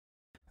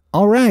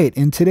All right,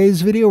 in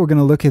today's video, we're going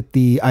to look at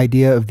the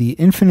idea of the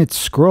infinite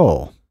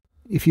scroll.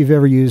 If you've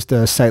ever used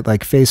a site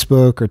like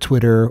Facebook or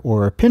Twitter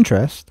or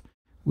Pinterest,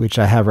 which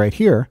I have right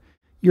here,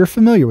 you're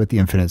familiar with the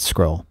infinite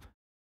scroll.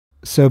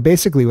 So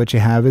basically what you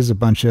have is a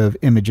bunch of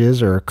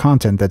images or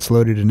content that's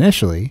loaded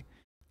initially,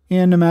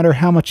 and no matter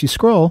how much you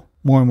scroll,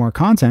 more and more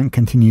content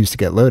continues to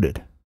get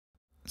loaded.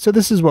 So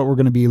this is what we're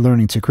going to be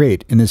learning to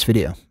create in this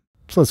video.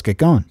 So let's get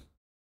going.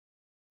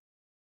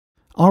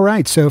 All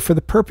right, so for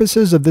the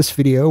purposes of this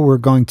video, we're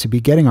going to be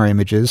getting our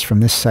images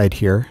from this site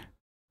here,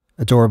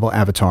 Adorable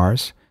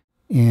Avatars.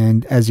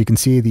 And as you can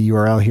see, the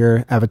URL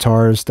here,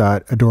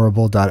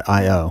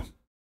 avatars.adorable.io.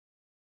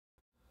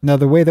 Now,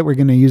 the way that we're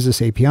going to use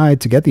this API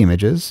to get the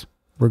images,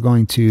 we're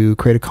going to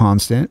create a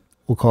constant.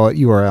 We'll call it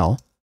URL.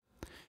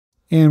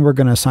 And we're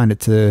going to assign it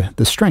to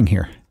the string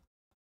here,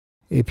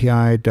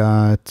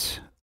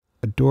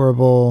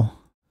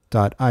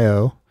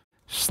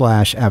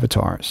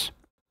 api.adorable.io/avatars.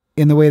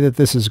 And the way that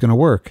this is going to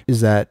work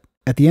is that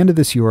at the end of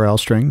this URL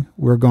string,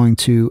 we're going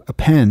to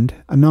append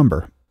a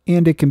number,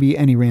 and it can be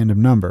any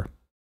random number.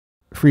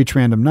 For each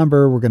random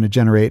number, we're going to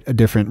generate a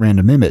different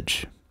random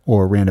image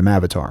or random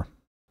avatar.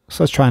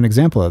 So let's try an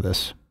example of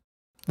this.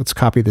 Let's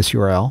copy this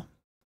URL.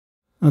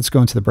 Let's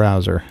go into the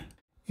browser,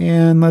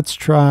 and let's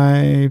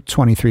try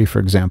 23, for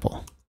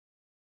example.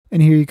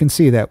 And here you can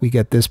see that we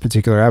get this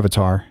particular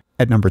avatar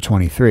at number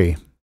 23.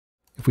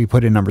 If we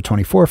put in number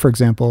 24, for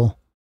example,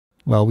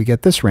 well, we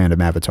get this random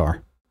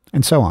avatar,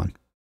 and so on.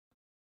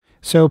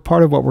 So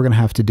part of what we're going to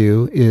have to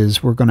do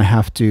is we're going to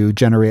have to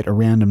generate a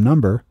random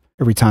number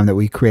every time that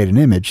we create an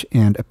image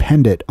and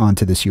append it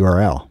onto this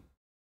URL.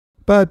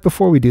 But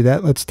before we do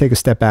that, let's take a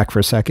step back for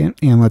a second,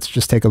 and let's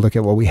just take a look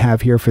at what we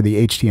have here for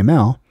the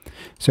HTML.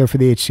 So for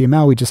the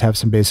HTML, we just have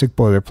some basic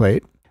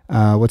boilerplate.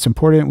 What's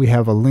important, we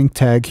have a link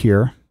tag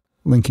here,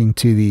 linking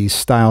to the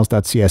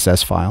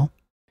styles.css file.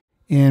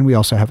 And we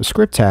also have a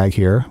script tag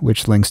here,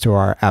 which links to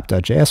our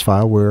app.js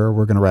file where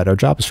we're going to write our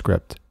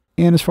JavaScript.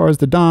 And as far as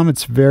the DOM,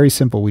 it's very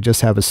simple. We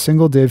just have a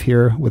single div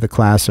here with a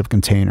class of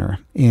container.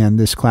 And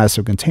this class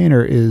of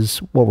container is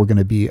what we're going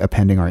to be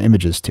appending our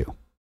images to.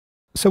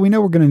 So we know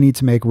we're going to need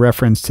to make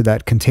reference to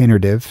that container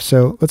div.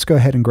 So let's go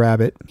ahead and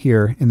grab it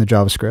here in the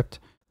JavaScript.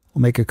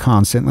 We'll make a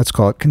constant. Let's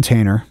call it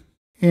container.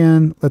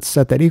 And let's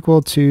set that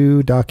equal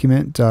to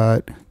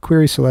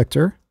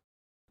document.querySelector.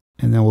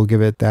 And then we'll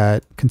give it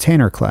that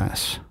container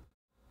class.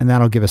 And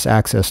that'll give us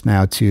access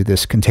now to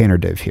this container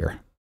div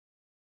here.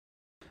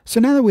 So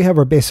now that we have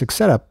our basic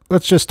setup,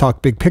 let's just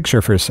talk big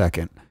picture for a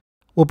second.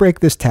 We'll break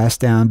this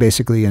task down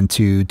basically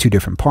into two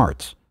different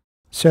parts.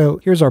 So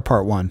here's our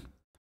part one.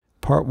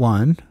 Part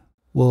one,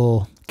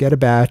 we'll get a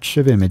batch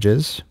of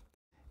images,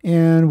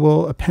 and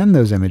we'll append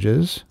those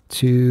images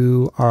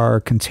to our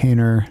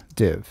container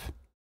div.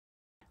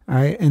 All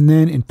right, and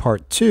then in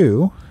part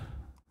two,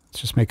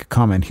 let's just make a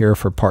comment here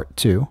for part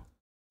two.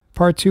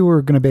 Part two,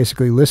 we're going to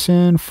basically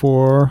listen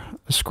for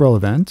a scroll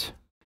event,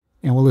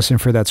 and we'll listen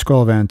for that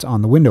scroll event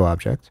on the window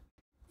object.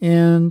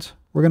 And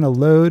we're going to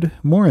load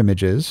more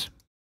images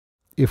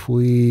if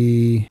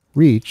we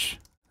reach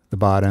the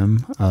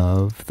bottom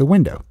of the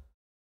window.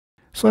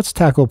 So let's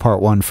tackle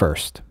part one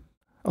first.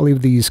 I'll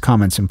leave these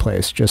comments in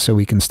place just so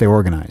we can stay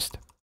organized.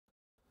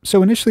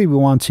 So initially, we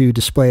want to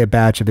display a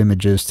batch of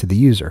images to the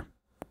user.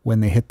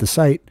 When they hit the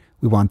site,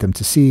 we want them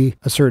to see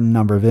a certain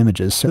number of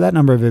images. So that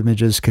number of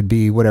images could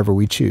be whatever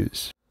we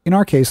choose. In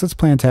our case, let's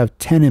plan to have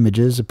 10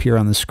 images appear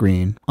on the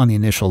screen on the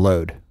initial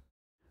load.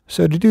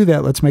 So to do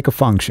that, let's make a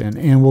function,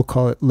 and we'll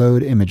call it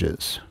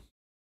loadImages.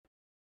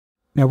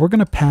 Now we're going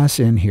to pass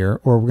in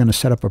here, or we're going to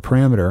set up a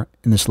parameter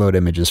in this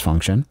loadImages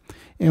function,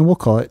 and we'll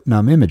call it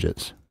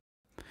numImages.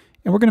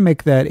 And we're going to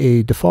make that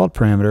a default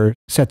parameter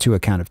set to a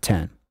count of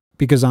 10.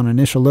 Because on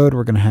initial load,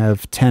 we're going to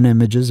have 10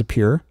 images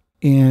appear,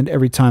 and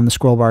every time the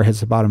scroll bar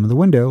hits the bottom of the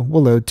window,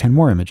 we'll load 10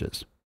 more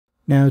images.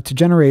 Now, to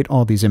generate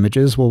all these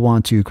images, we'll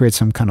want to create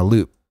some kind of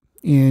loop.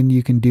 And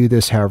you can do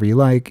this however you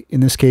like.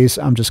 In this case,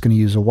 I'm just going to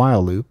use a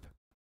while loop.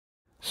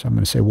 So I'm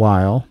going to say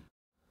while,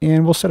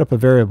 and we'll set up a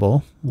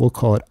variable. We'll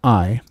call it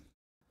I.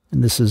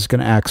 And this is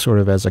going to act sort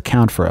of as a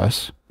count for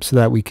us so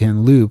that we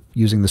can loop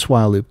using this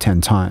while loop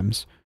 10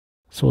 times.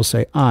 So we'll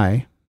say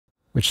I,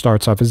 which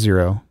starts off as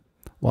 0,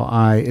 while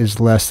I is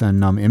less than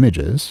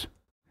numImages.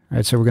 All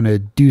right, so we're going to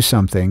do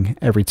something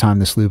every time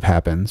this loop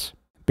happens.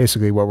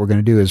 Basically, what we're going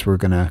to do is we're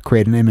going to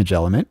create an image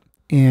element,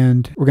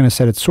 and we're going to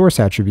set its source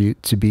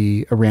attribute to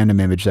be a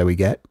random image that we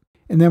get.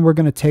 And then we're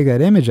going to take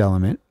that image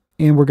element,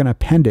 and we're going to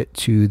append it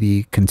to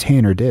the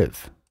container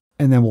div.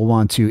 And then we'll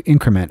want to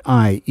increment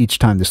I each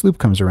time this loop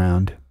comes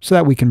around so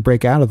that we can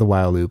break out of the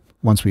while loop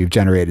once we've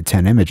generated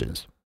 10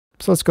 images.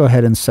 So let's go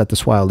ahead and set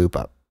this while loop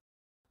up.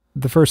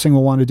 The first thing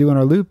we'll want to do in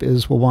our loop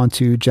is we'll want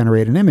to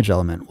generate an image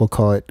element. We'll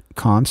call it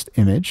const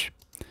image.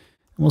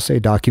 We'll say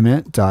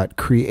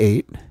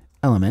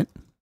document.createElement,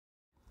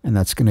 and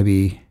that's going to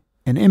be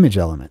an image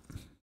element.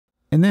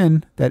 And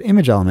then that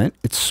image element,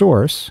 its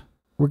source,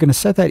 we're going to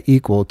set that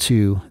equal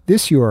to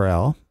this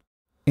URL.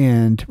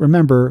 And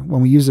remember,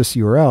 when we use this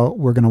URL,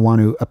 we're going to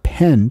want to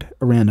append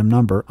a random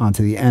number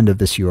onto the end of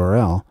this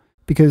URL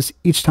because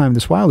each time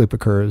this while loop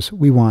occurs,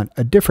 we want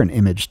a different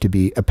image to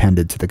be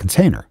appended to the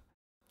container.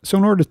 So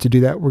in order to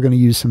do that, we're going to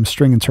use some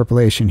string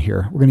interpolation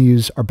here. We're going to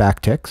use our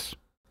backticks.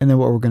 And then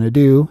what we're going to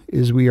do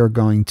is we are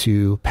going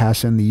to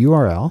pass in the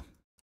URL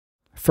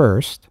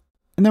first,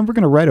 and then we're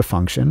going to write a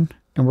function,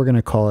 and we're going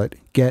to call it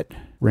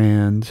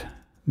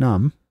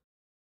getRandNum.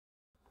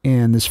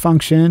 And this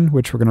function,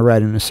 which we're going to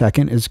write in a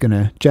second, is going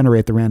to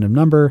generate the random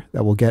number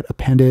that will get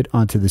appended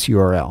onto this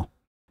URL.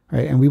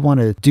 Right? And we want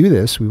to do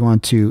this, we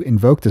want to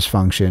invoke this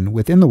function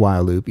within the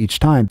while loop each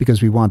time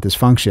because we want this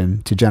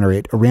function to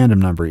generate a random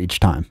number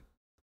each time.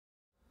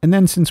 And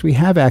then since we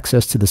have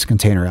access to this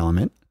container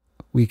element,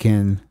 we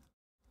can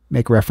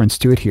make reference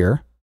to it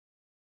here.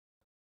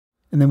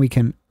 And then we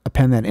can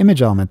append that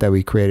image element that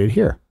we created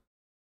here.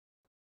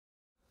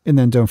 And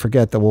then don't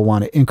forget that we'll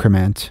want to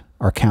increment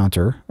our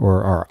counter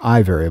or our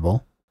I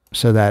variable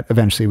so that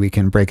eventually we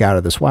can break out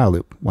of this while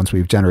loop once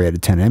we've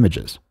generated 10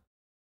 images.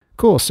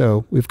 Cool,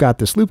 so we've got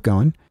this loop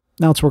going.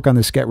 Now let's work on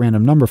this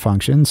getRandomNumber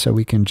function so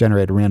we can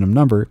generate a random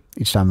number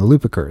each time the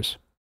loop occurs.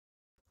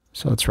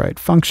 So let's write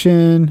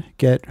function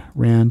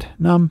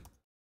getRandNum.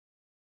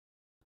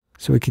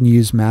 So we can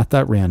use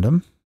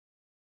math.random.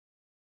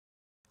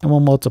 And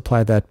we'll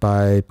multiply that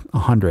by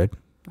 100.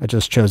 I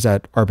just chose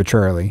that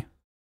arbitrarily.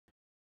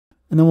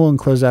 And then we'll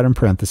enclose that in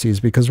parentheses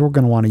because we're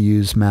going to want to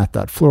use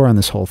math.floor on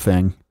this whole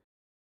thing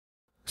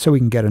so we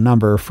can get a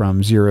number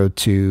from 0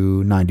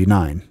 to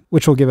 99,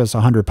 which will give us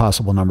 100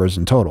 possible numbers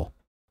in total.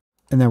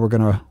 And then we're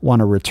going to want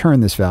to return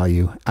this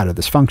value out of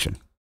this function.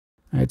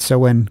 All right, so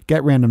when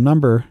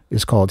getRandomNumber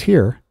is called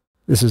here,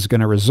 this is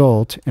going to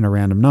result in a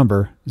random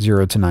number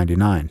 0 to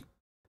 99.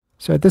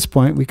 So at this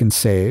point, we can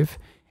save,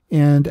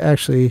 and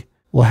actually,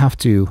 we'll have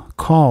to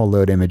call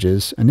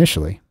loadImages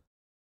initially.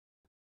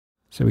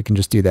 So we can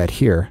just do that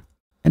here.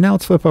 And now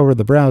let's flip over to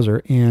the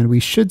browser, and we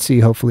should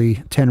see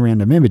hopefully 10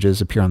 random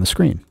images appear on the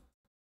screen.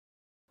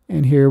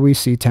 And here we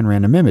see 10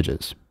 random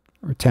images,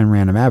 or 10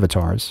 random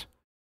avatars.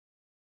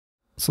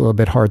 It's a little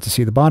bit hard to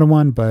see the bottom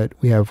one, but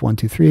we have 1,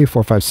 2, 3,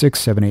 4, 5, 6,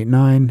 7, 8,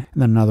 9,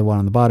 and then another one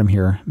on the bottom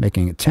here,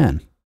 making it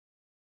 10.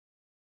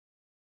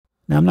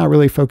 Now I'm not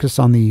really focused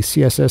on the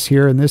CSS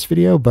here in this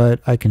video, but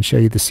I can show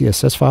you the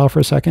CSS file for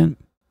a second.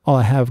 All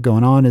I have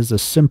going on is a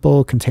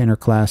simple container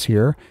class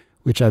here,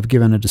 which I've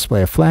given a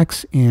display of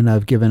flex, and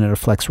I've given it a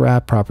flex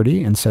wrap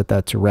property and set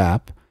that to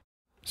wrap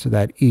so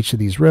that each of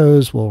these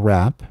rows will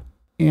wrap.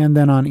 And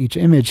then on each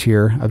image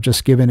here, I've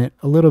just given it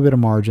a little bit of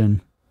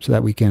margin so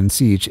that we can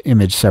see each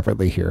image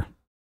separately here.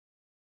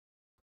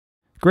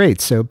 Great,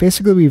 so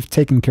basically we've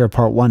taken care of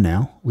part one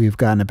now. We've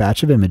gotten a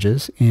batch of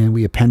images and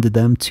we appended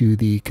them to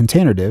the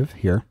container div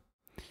here.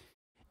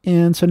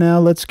 And so now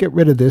let's get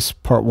rid of this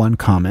part one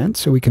comment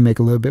so we can make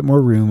a little bit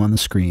more room on the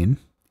screen,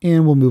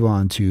 and we'll move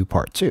on to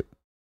part two.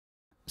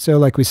 So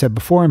like we said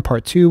before, in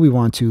part two, we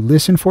want to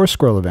listen for a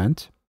scroll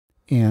event,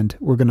 and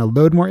we're going to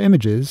load more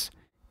images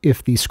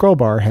if the scroll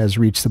bar has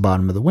reached the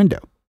bottom of the window.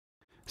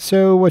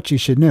 So what you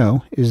should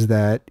know is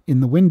that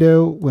in the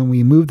window, when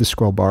we move the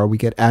scroll bar, we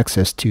get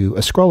access to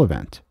a scroll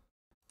event.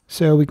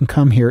 So we can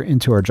come here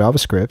into our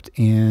JavaScript,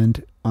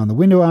 and on the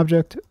window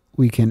object,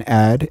 we can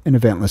add an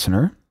event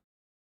listener.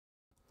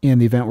 And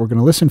the event we're going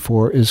to listen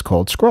for is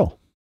called scroll.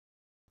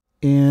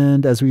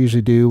 And as we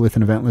usually do with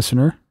an event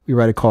listener, we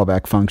write a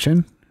callback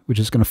function, which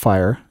is going to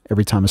fire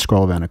every time a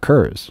scroll event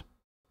occurs.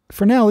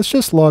 For now, let's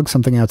just log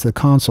something out to the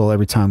console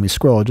every time we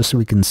scroll, just so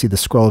we can see the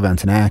scroll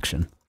event in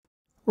action.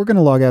 We're going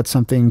to log out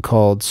something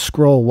called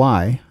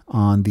scrollY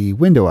on the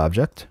window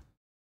object.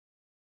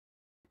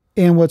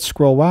 And what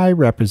scrollY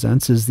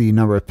represents is the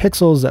number of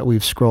pixels that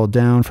we've scrolled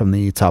down from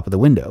the top of the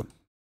window.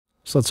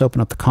 So let's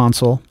open up the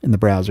console in the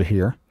browser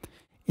here,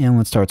 and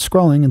let's start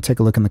scrolling and take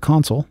a look in the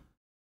console.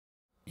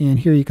 And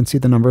here you can see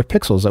the number of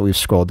pixels that we've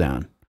scrolled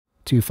down,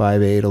 2,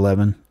 5, 8,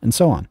 11, and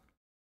so on.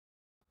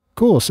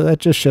 Cool, so that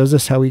just shows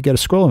us how we get a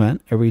scroll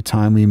event every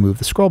time we move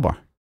the scroll bar.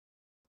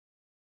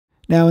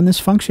 Now in this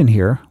function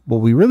here,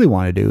 what we really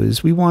want to do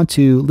is we want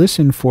to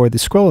listen for the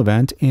scroll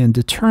event and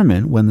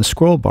determine when the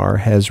scroll bar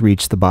has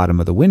reached the bottom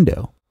of the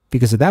window.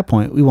 Because at that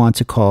point, we want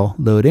to call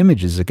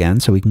loadImages again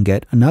so we can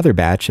get another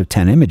batch of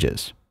 10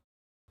 images.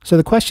 So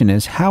the question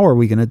is, how are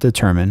we going to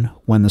determine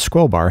when the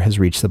scroll bar has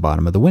reached the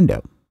bottom of the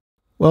window?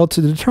 Well,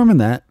 to determine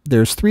that,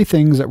 there's three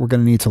things that we're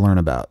going to need to learn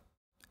about.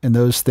 And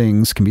those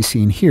things can be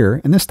seen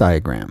here in this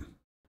diagram.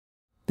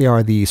 They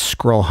are the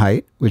scroll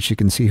height, which you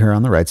can see here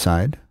on the right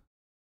side.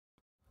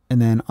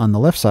 And then on the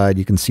left side,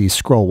 you can see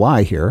scroll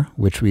Y here,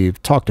 which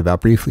we've talked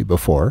about briefly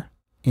before.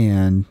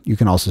 And you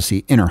can also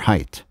see inner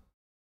height.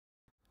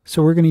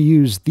 So we're going to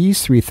use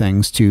these three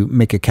things to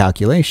make a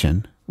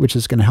calculation, which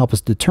is going to help us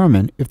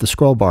determine if the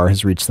scroll bar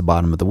has reached the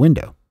bottom of the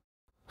window.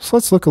 So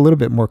let's look a little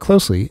bit more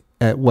closely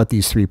at what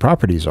these three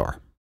properties are.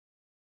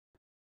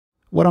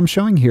 What I'm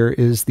showing here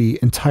is the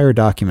entire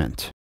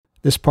document.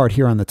 This part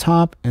here on the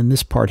top and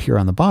this part here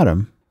on the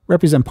bottom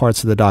represent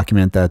parts of the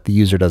document that the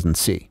user doesn't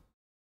see.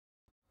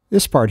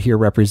 This part here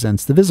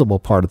represents the visible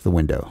part of the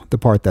window, the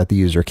part that the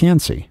user can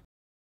see.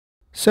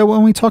 So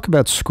when we talk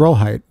about scroll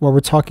height, what we're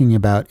talking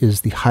about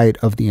is the height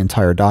of the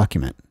entire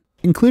document.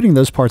 including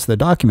those parts of the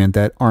document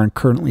that aren't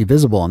currently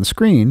visible on the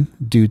screen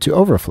due to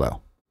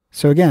overflow.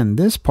 So again,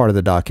 this part of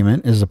the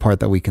document is the part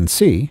that we can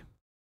see,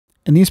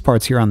 and these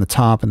parts here on the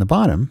top and the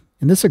bottom,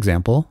 in this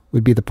example,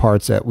 would be the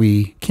parts that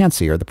we can't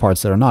see or the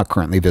parts that are not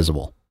currently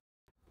visible.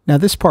 Now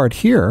this part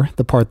here,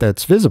 the part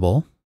that's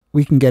visible,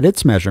 we can get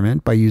its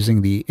measurement by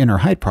using the inner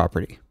height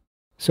property.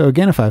 So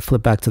again, if I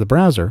flip back to the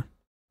browser,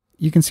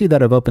 you can see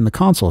that I've opened the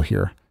console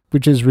here,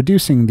 which is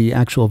reducing the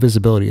actual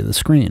visibility of the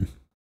screen.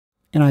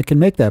 And I can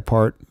make that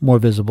part more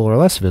visible or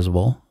less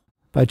visible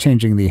by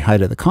changing the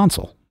height of the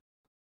console.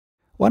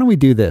 Why don't we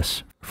do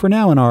this? For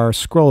now in our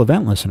scroll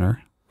event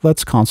listener,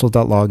 let's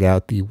console.log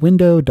out the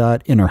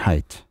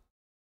window.innerHeight.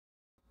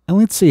 And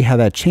let's see how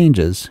that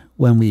changes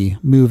when we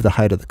move the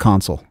height of the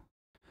console.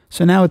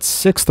 So now it's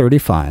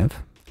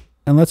 635,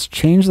 and let's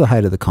change the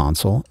height of the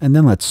console, and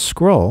then let's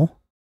scroll.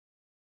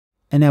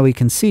 And now we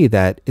can see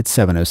that it's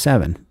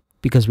 707.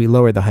 Because we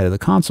lowered the height of the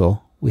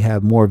console, we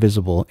have more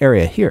visible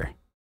area here.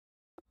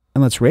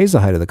 And let's raise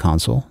the height of the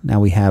console. Now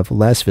we have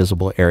less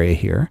visible area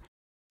here.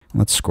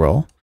 Let's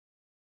scroll.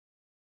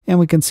 And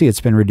we can see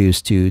it's been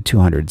reduced to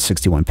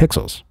 261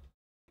 pixels.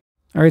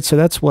 All right, so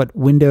that's what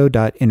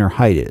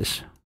window.innerHeight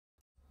is.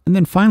 And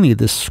then finally,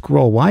 this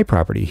scroll Y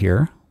property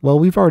here, well,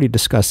 we've already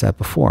discussed that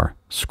before.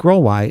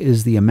 Scroll Y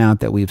is the amount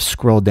that we've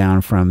scrolled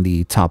down from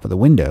the top of the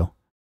window.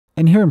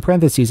 And here in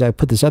parentheses, I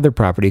put this other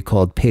property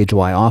called page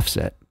Y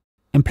offset.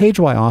 And page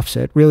Y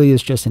offset really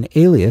is just an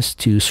alias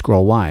to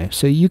scroll Y.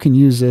 So you can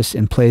use this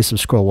in place of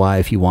scroll Y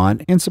if you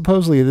want. And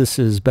supposedly this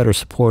is better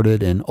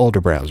supported in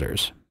older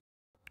browsers.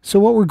 So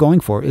what we're going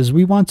for is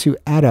we want to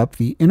add up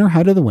the inner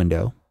height of the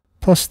window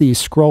plus the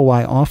scroll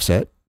Y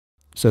offset,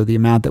 so the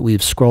amount that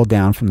we've scrolled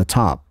down from the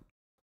top.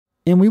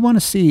 And we want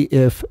to see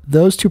if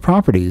those two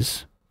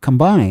properties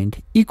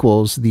combined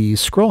equals the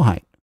scroll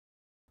height.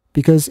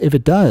 Because if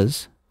it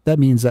does, that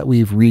means that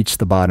we've reached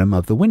the bottom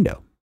of the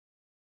window.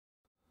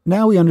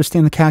 Now we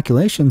understand the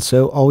calculation,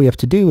 so all we have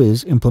to do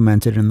is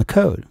implement it in the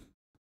code.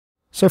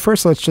 So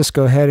first, let's just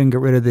go ahead and get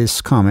rid of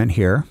this comment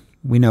here.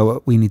 We know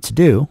what we need to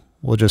do.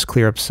 We'll just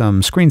clear up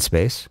some screen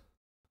space.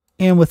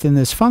 And within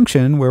this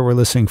function where we're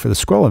listening for the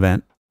scroll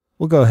event,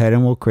 we'll go ahead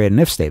and we'll create an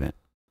if statement.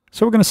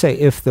 So we're going to say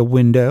if the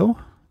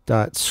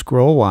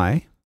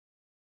window.scrollY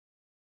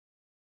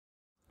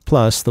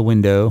plus the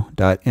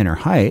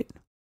window.innerHeight,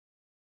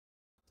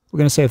 we're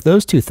going to say if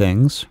those two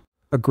things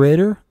are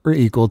greater or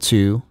equal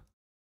to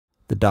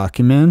the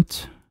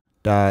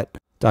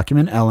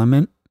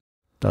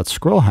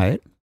document.element.scrollHeight,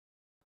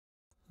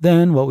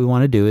 then what we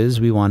want to do is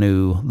we want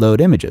to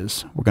load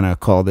images. We're going to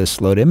call this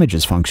load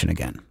images function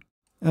again.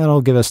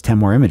 That'll give us 10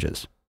 more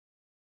images.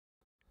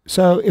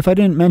 So if I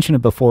didn't mention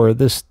it before,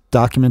 this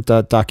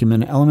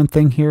document.documentElement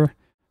thing here,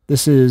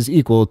 this is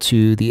equal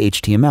to the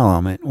HTML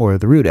element or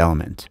the root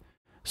element.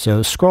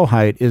 So scroll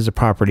height is a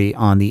property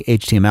on the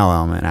HTML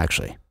element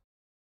actually.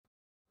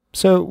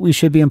 So we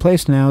should be in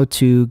place now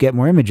to get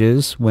more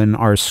images when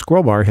our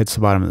scroll bar hits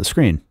the bottom of the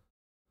screen.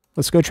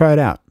 Let's go try it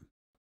out.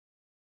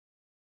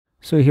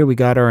 So here we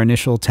got our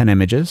initial 10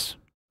 images,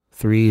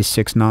 3,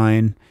 6,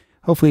 9.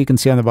 Hopefully you can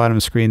see on the bottom of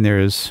the screen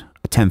there's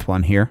a 10th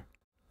one here.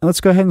 And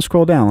let's go ahead and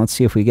scroll down. Let's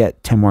see if we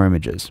get 10 more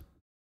images.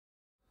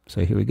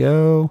 So here we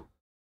go.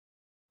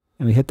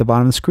 And we hit the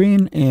bottom of the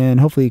screen, and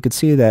hopefully you can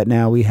see that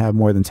now we have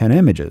more than 10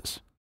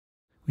 images.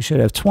 We should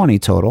have 20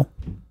 total.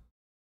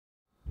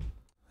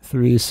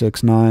 3,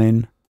 6,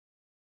 9,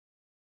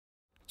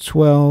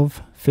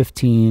 12,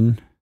 15,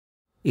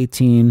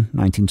 18,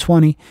 19,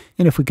 20.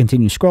 And if we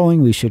continue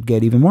scrolling, we should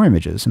get even more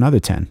images, another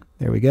 10.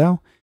 There we go.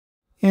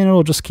 And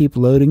it'll just keep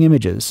loading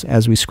images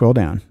as we scroll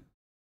down.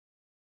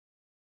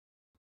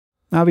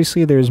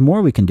 Obviously, there's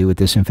more we can do with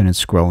this infinite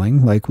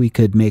scrolling, like we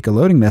could make a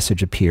loading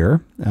message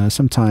appear.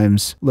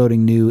 Sometimes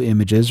loading new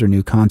images or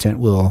new content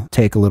will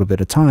take a little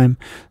bit of time,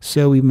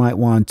 so we might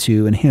want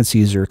to enhance the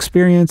user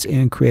experience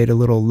and create a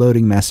little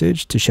loading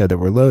message to show that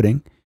we're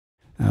loading.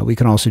 We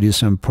can also do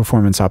some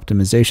performance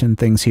optimization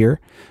things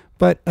here,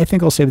 but I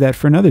think I'll save that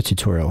for another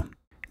tutorial.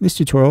 In this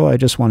tutorial, I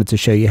just wanted to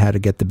show you how to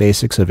get the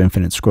basics of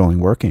infinite scrolling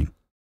working.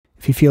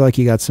 If you feel like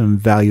you got some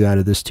value out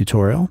of this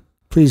tutorial,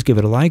 please give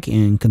it a like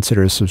and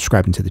consider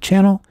subscribing to the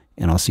channel,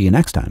 and I'll see you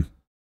next time.